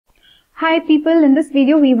Hi people, in this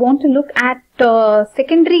video we want to look at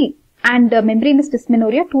secondary and membranous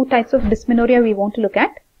dysmenorrhea, two types of dysmenorrhea we want to look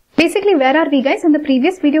at. Basically, where are we guys? In the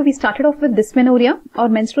previous video we started off with dysmenorrhea or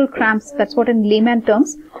menstrual cramps, that's what in layman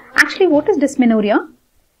terms. Actually, what is dysmenorrhea?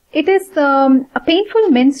 It is a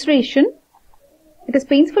painful menstruation. It is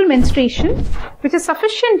painful menstruation which is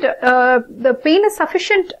sufficient, the pain is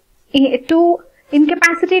sufficient to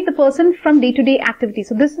incapacitate the person from day-to-day activity.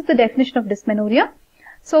 So this is the definition of dysmenorrhea.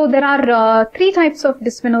 So there are three types of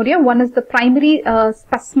dysmenorrhea. One is the primary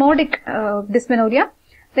spasmodic dysmenorrhea.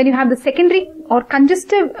 Then you have the secondary or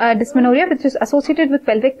congestive dysmenorrhea, which is associated with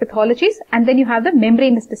pelvic pathologies, and then you have the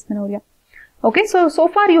membranous dysmenorrhea. Okay, so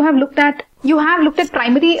far you have looked at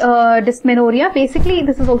primary dysmenorrhea. Basically,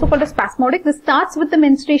 this is also called a spasmodic. This starts with the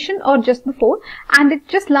menstruation or just before, and it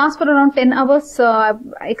just lasts for around 10 hours,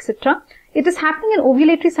 etc. It is happening in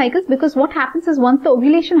ovulatory cycles because what happens is once the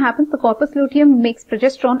ovulation happens, the corpus luteum makes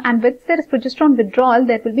progesterone, and when there is progesterone withdrawal,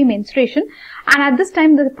 there will be menstruation. And at this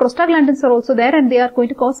time, the prostaglandins are also there, and they are going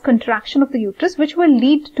to cause contraction of the uterus, which will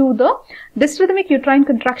lead to the dysrhythmic uterine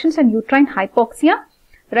contractions and uterine hypoxia,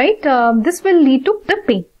 right? This will lead to the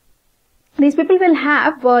pain. These people will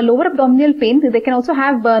have lower abdominal pain. They can also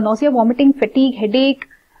have nausea, vomiting, fatigue, headache.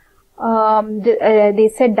 They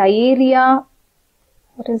said diarrhea.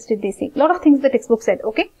 What else did they say? A lot of things the textbook said,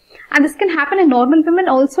 okay? And this can happen in normal women,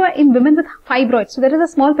 also in women with fibroids. So there is a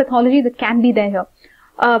small pathology that can be there here.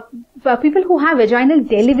 For people who have vaginal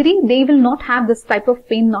delivery, they will not have this type of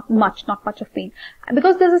pain, not much of pain.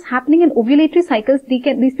 Because this is happening in ovulatory cycles,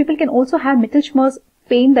 these people can also have Mittelschmer's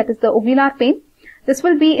pain, that is the ovular pain. This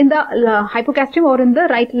will be in the hypogastrium or in the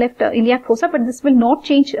right-left iliac fossa, but this will not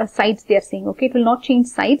change sides, they are saying, okay? It will not change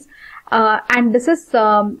sides. And this is...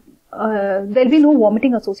 there will be no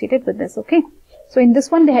vomiting associated with this, okay? So in this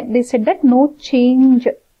one, they said that no change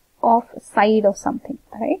of side or something,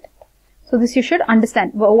 right? So this you should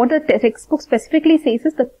understand. What the textbook specifically says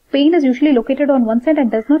is the pain is usually located on one side and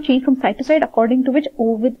does not change from side to side according to which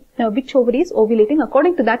ovary is ovulating.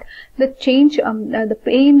 According to that, the change, the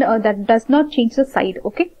pain that does not change the side,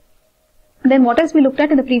 okay? Then what else we looked at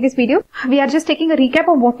in the previous video? We are just taking a recap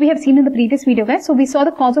of what we have seen in the previous video, guys. So we saw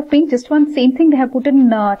the cause of pain, just one same thing they have put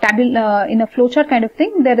in in a flowchart kind of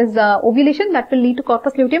thing. There is ovulation that will lead to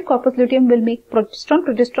corpus luteum. Corpus luteum will make progesterone.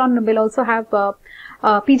 Progesterone will also have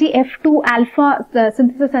PGF2 alpha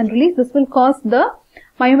synthesis and release. This will cause the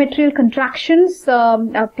myometrial contractions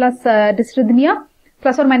plus dysrhythmia,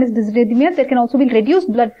 plus or minus dysrhythmia. There can also be reduced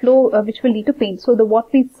blood flow which will lead to pain. So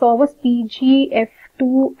what we saw was PGF2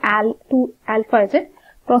 alpha, is it?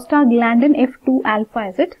 Prostaglandin F2 alpha,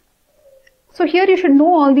 is it? So here you should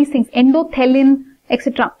know all these things, endothelin,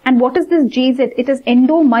 etc. And what is this JZ? It is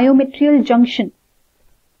endomyometrial junction.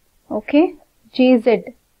 Okay,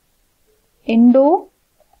 JZ,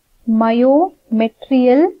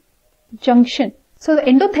 endomyometrial junction. So the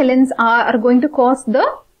endothelins are going to cause the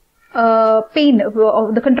pain of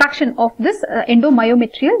the contraction of this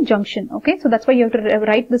endomyometrial junction. Okay, so that's why you have to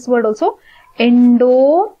write this word also,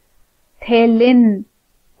 endothelin.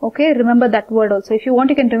 Okay, remember that word also. If you want,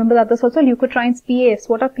 you can remember the others also. Leukotrienes, PAFs.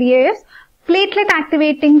 What are PAFs? Platelet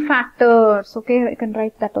activating factors. Okay, I can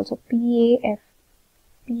write that also. PAF.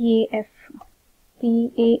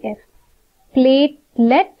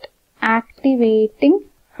 Platelet activating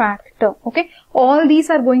factor. Okay, all these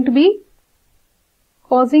are going to be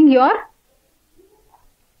causing your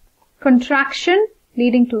contraction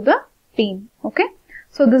leading to the pain. Okay,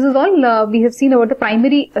 so this is all we have seen about the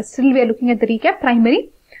primary. Still we are looking at the recap. Primary.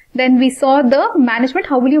 Then we saw the management.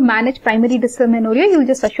 How will you manage primary dysmenorrhea? You will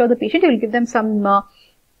just assure the patient. You will give them some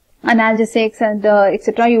analgesics and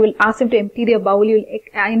etc. You will ask them to empty their bowel. You will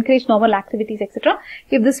encourage normal activities, etc.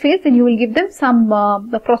 If this fails, then you will give them some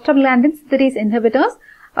the prostaglandin synthase inhibitors.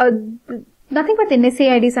 Nothing but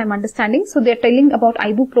NSAIDs, I'm understanding. So they're telling about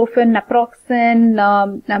ibuprofen, naproxen,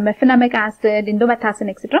 mefenamic acid, indomethacin,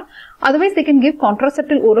 etc. Otherwise, they can give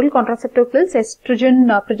contraceptive, oral contraceptive pills, estrogen,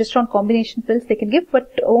 progesterone combination pills they can give,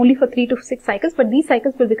 but only for 3 to 6 cycles. But these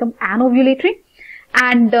cycles will become anovulatory.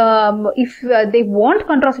 And if they want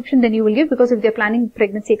contraception, then you will give, because if they're planning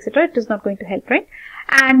pregnancy, etc., it is not going to help, right?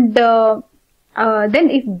 And then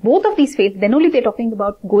if both of these fail, then only they're talking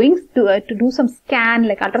about going to do some scan,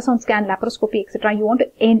 like ultrasound scan, laparoscopy, etc. You want to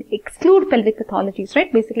exclude pelvic pathologies, right?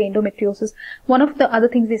 Basically endometriosis. One of the other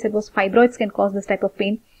things they said was fibroids can cause this type of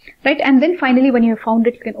pain, right? And then finally, when you have found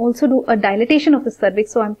it, you can also do a dilatation of the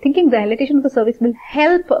cervix. So I'm thinking the dilatation of the cervix will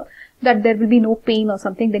help that there will be no pain or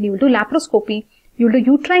something. Then you will do laparoscopy. You will do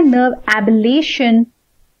uterine nerve ablation,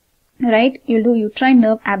 right? You will do uterine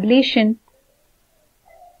nerve ablation.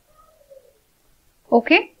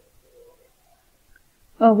 Okay.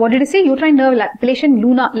 what did I say? Uterine nerve ablation,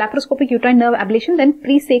 laparoscopic uterine nerve ablation, then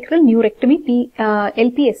presacral neurectomy,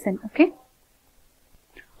 LPSN. Okay.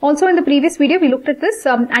 Also in the previous video, we looked at this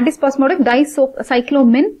antispasmodic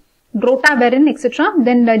dicyclomin, drotaverin, etc.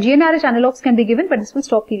 Then GnRH analogs can be given, but this will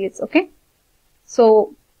stop periods. Okay.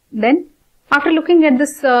 So then, after looking at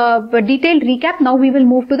this detailed recap, now we will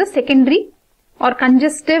move to the secondary or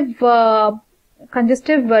congestive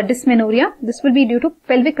dysmenorrhea. This will be due to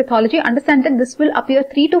pelvic pathology. Understand that this will appear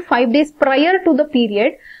 3 to 5 days prior to the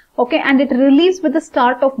period, okay, and it relieves with the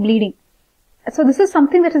start of bleeding. So this is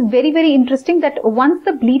something that is very, very interesting, that once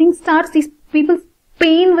the bleeding starts, these people's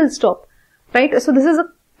pain will stop, right? So this is a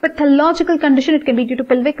pathological condition. It can be due to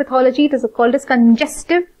pelvic pathology. It is called as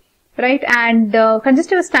congestive, right? And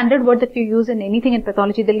congestive is standard word that you use in anything in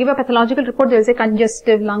pathology. They'll give a pathological report. They'll say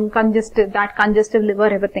congestive lung, congestive that, congestive liver,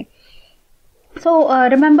 everything. So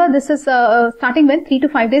remember, this is starting when 3 to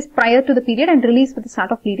 5 days prior to the period and release with the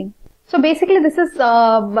start of bleeding. So basically, this is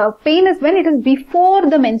pain is when it is before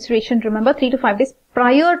the menstruation. Remember, 3 to 5 days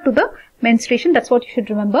prior to the menstruation. That's what you should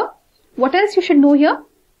remember. What else you should know here?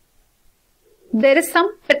 There is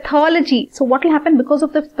some pathology. So what will happen because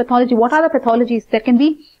of the pathology? What are the pathologies? There can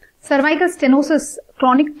be cervical stenosis,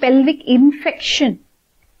 chronic pelvic infection.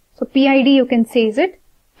 So PID you can say, is it?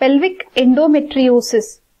 Pelvic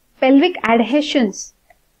endometriosis. Pelvic adhesions.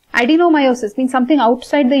 Adenomyosis means something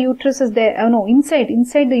outside the uterus is there. No, inside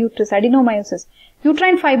the uterus. Adenomyosis.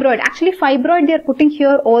 Uterine fibroid. Actually, fibroid they are putting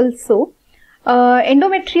here also.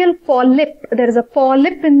 Endometrial polyp. There is a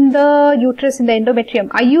polyp in the uterus, in the endometrium.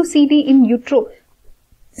 IUCD in utero.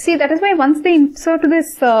 See, that is why once they insert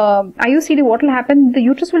this IUCD, what will happen? The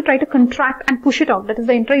uterus will try to contract and push it out. That is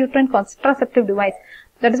the intrauterine contraceptive device.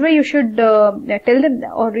 That is why you should tell them,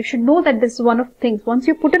 or you should know that this is one of the things. Once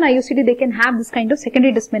you put an IUCD, they can have this kind of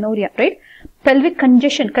secondary dysmenorrhea, right? Pelvic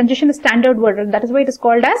congestion. Congestion is standard word. That is why it is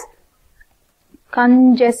called as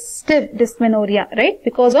congestive dysmenorrhea, right?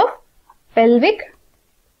 Because of pelvic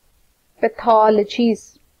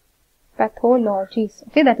pathologies.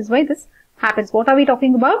 Okay, that is why this happens. What are we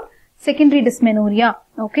talking about? Secondary dysmenorrhea.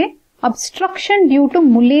 Okay. Obstruction due to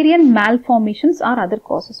Mullerian malformations or other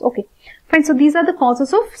causes. Okay. Fine. So these are the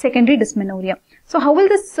causes of secondary dysmenorrhea. So how will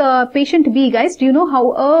this patient be, guys? Do you know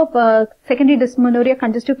how a secondary dysmenorrhea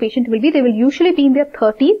congestive patient will be? They will usually be in their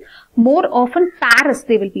 30s. More often Paris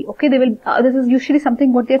they will be. Okay. They will, this is usually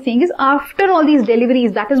something what they are saying is after all these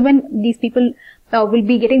deliveries, that is when these people will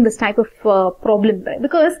be getting this type of problem.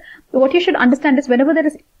 Because what you should understand is whenever there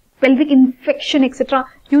is pelvic infection, etc.,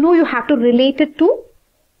 you know you have to relate it to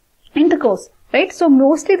intercourse, right? So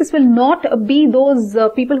mostly this will not be those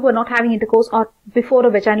people who are not having intercourse or before a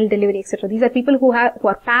vaginal delivery, etc. These are people who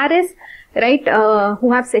are Paris, right?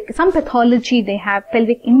 Who have some pathology. They have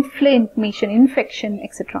pelvic inflammation, infection,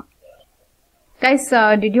 etc. Guys,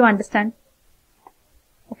 did you understand?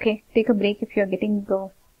 Okay, take a break if you are getting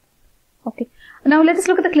okay. Now let us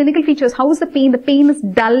look at the clinical features. How is the pain? The pain is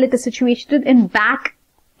dull. It is situated in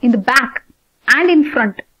the back and in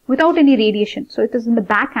front, without any radiation. So it is in the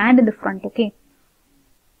back and in the front, okay.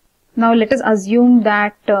 Now let us assume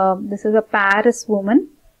that this is a Paris woman.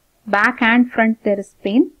 Back and front there is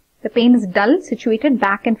pain. The pain is dull, situated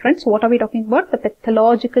back and front. So what are we talking about? The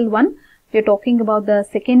pathological one. We are talking about the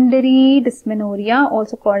secondary dysmenorrhea,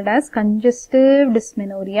 also called as congestive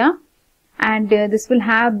dysmenorrhea. And this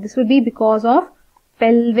will be because of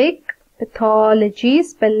pelvic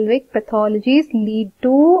pathologies. Pelvic pathologies lead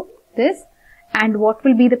to this. And what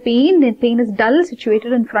will be the pain? The pain is dull,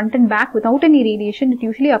 situated in front and back without any radiation. It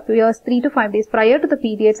usually appears 3 to 5 days prior to the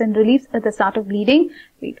periods and relieves at the start of bleeding.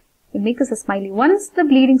 Wait, we'll make this a smiley. Once the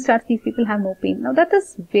bleeding starts, these people have no pain. Now that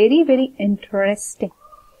is very, very interesting.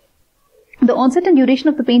 The onset and duration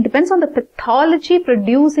of the pain depends on the pathology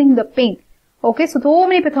producing the pain. Okay, so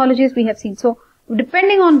many pathologies we have seen. So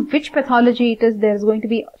depending on which pathology it is, there is going to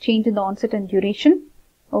be a change in the onset and duration.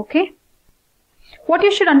 Okay. What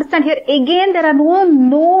you should understand here, again, there are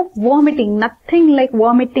no vomiting, nothing like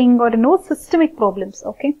vomiting or no systemic problems,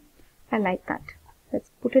 okay. I like that.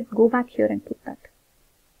 Let's go back here and put that.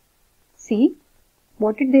 See,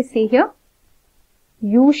 what did they say here?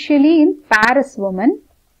 Usually in Paris woman,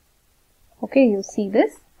 okay, you see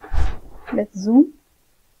this. Let's zoom.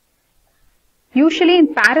 Usually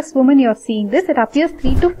in Paris woman, you are seeing this. It appears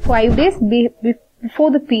 3 to 5 days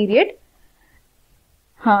before the period.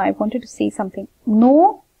 I wanted to say something.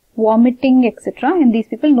 No vomiting, etc. In these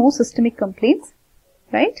people, no systemic complaints,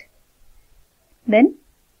 right? Then,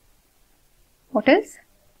 what else?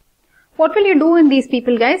 What will you do in these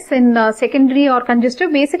people, guys, in secondary or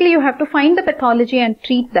congestive? Basically, you have to find the pathology and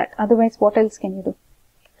treat that. Otherwise, what else can you do?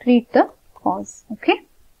 Treat the cause, okay?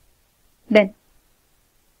 Then,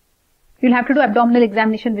 You'll have to do abdominal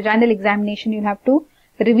examination, vaginal examination. You'll have to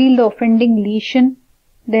reveal the offending lesion.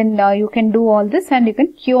 Then you can do all this and you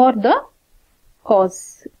can cure the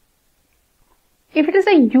cause. If it is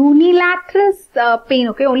a unilateral pain,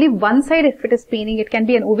 okay, only one side if it is paining, it can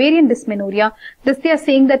be an ovarian dysmenorrhea. This they are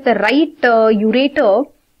saying that the right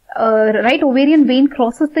ureter, right ovarian vein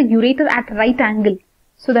crosses the ureter at right angle.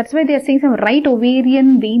 So that's why they are saying some right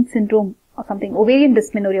ovarian vein syndrome or something. Ovarian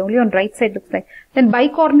dysmenorrhea, only on right side looks like. Then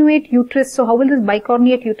bicornuate uterus. So how will this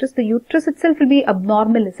bicornuate uterus? The uterus itself will be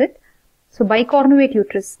abnormal, is it? So bicornuate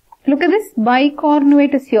uterus. Look at this.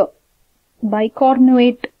 Bicornuate is here.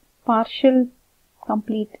 Bicornuate, partial,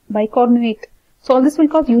 complete, bicornuate. So all this will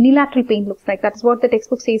cause unilateral pain, looks like. That's what the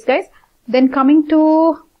textbook says, guys. Then coming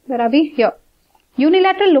to, where are we? Here.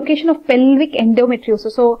 Unilateral location of pelvic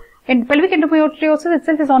endometriosis. So pelvic endometriosis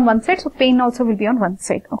itself is on one side, so pain also will be on one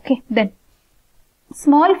side. Okay. Then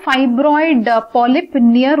small fibroid polyp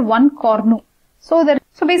near one cornu. So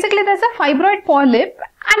basically there's a fibroid polyp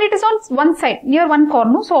and it is on one side near one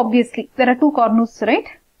cornu. So obviously there are two cornus, right?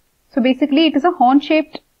 So basically it is a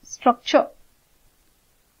horn-shaped structure.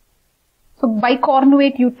 So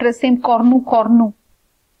bicornuate uterus, same cornu.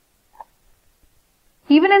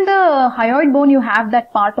 Even in the hyoid bone, you have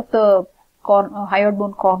that part of the hyoid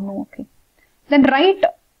bone cornu. Okay. Then right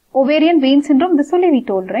ovarian vein syndrome, this only we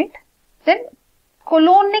told, right? Then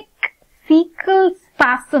colonic fecal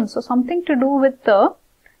spasm, so something to do with the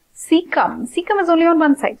cecum. Cecum is only on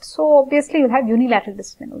one side, so obviously you'll have unilateral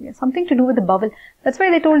dysmenorrhea, something to do with the bowel. That's why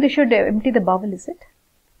they told they should empty the bowel, is it?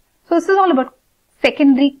 So this is all about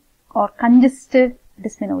secondary or congestive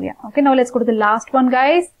dysmenorrhea. Okay, now let's go to the last one,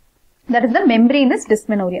 guys. That is the membranous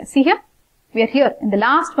dysmenorrhea. See here, we are here in the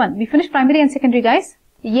last one. We finished primary and secondary, guys.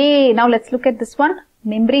 Yay! Now let's look at this one,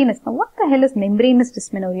 membranous. Now what the hell is membranous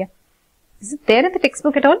dysmenorrhea? Is it there in the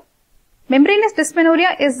textbook at all? Membranous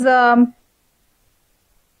dysmenorrhea is there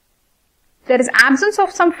is absence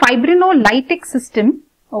of some fibrinolytic system.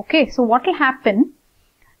 Okay, so what will happen?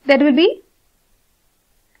 There will be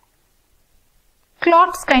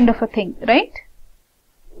clots kind of a thing, right?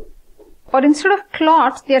 Or instead of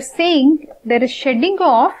clots, they are saying there is shedding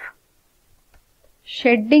of,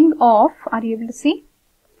 are you able to see?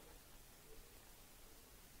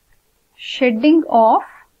 Shedding of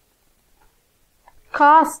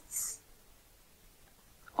casts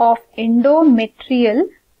of endometrial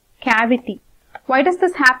cavity. Why does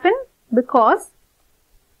this happen? Because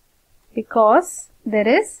there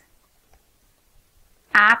is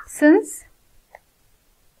absence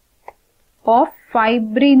of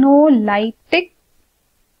fibrinolytic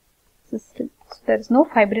system. So there is no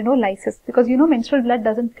fibrinolysis because you know menstrual blood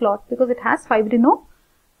doesn't clot because it has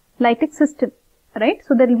fibrinolytic system, right?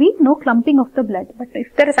 So there will be no clumping of the blood. But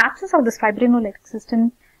if there is absence of this fibrinolytic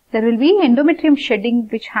system, there will be endometrium shedding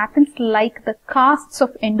which happens like the casts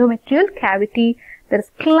of endometrial cavity. There is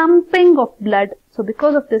clumping of blood. So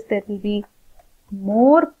because of this, there will be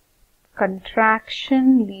more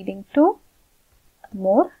contraction leading to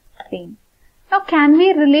more pain. Now, can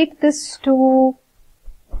we relate this to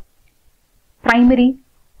primary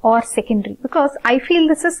or secondary? Because I feel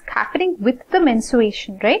this is happening with the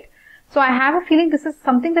menstruation, right? So I have a feeling this is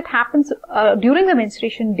something that happens during the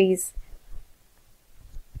menstruation days.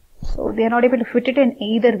 So they are not able to fit it in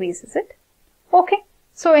either ways, is it? Okay.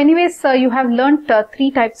 So anyways, you have learnt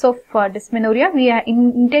three types of dysmenorrhea. We are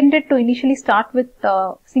intended to initially start with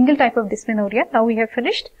single type of dysmenorrhea. Now we have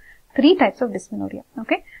finished three types of dysmenorrhea.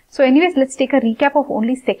 Okay. So anyways, let's take a recap of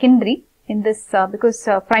only secondary in this because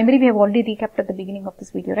primary we have already recapped at the beginning of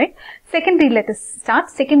this video, right? Secondary, let us start.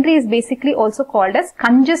 Secondary is basically also called as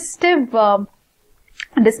congestive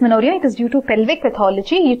dysmenorrhea. It is due to pelvic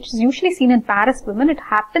pathology. It is usually seen in Paris women. It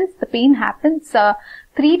happens, the pain happens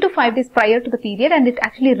 3 to 5 days prior to the period and it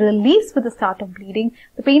actually relieves with the start of bleeding.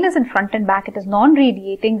 The pain is in front and back. It is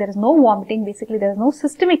non-radiating. There is no vomiting. Basically, there is no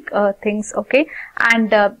systemic things, okay?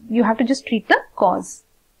 And you have to just treat the cause.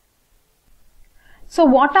 So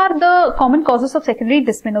what are the common causes of secondary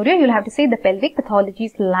dysmenorrhea? You'll have to say the pelvic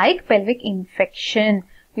pathologies like pelvic infection.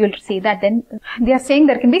 You'll say that. Then they are saying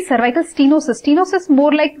there can be cervical stenosis. Stenosis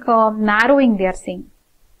more like narrowing, they are saying.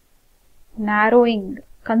 Narrowing,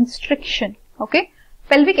 constriction, okay?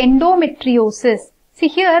 Pelvic endometriosis. See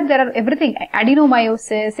here, there are everything.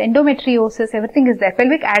 Adenomyosis, endometriosis, everything is there.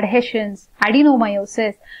 Pelvic adhesions,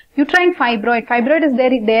 adenomyosis, uterine fibroid. Fibroid is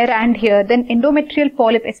there and here. Then endometrial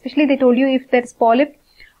polyp, especially they told you if there is polyp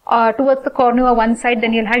towards the cornua one side,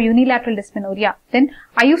 then you'll have unilateral dysmenorrhea. Then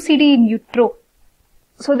IUCD in utero.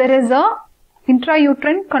 So there is a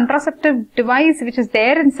intrauterine contraceptive device which is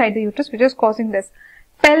there inside the uterus which is causing this.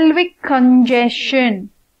 Pelvic congestion.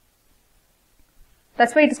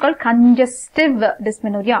 That's why it is called congestive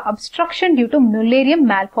dysmenorrhea. Obstruction due to mullerian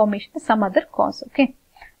malformation is some other cause. Okay.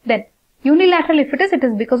 Then unilateral, if it is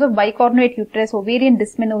because of bicornuate uterus, ovarian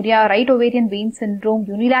dysmenorrhea, right ovarian vein syndrome,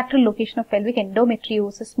 unilateral location of pelvic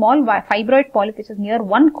endometriosis, small fibroid polyp which is near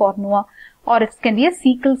one cornua, or it can be a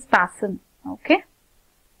cecal spasm. Okay.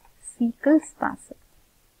 Cecal spasm.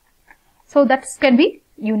 So that can be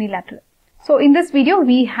unilateral. So in this video,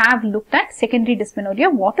 we have looked at secondary dysmenorrhea.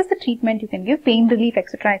 What is the treatment you can give? Pain relief,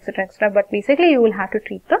 etc., etc., etc. But basically, you will have to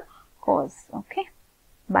treat the cause. Okay.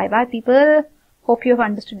 Bye bye, people. Hope you have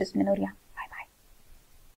understood dysmenorrhea.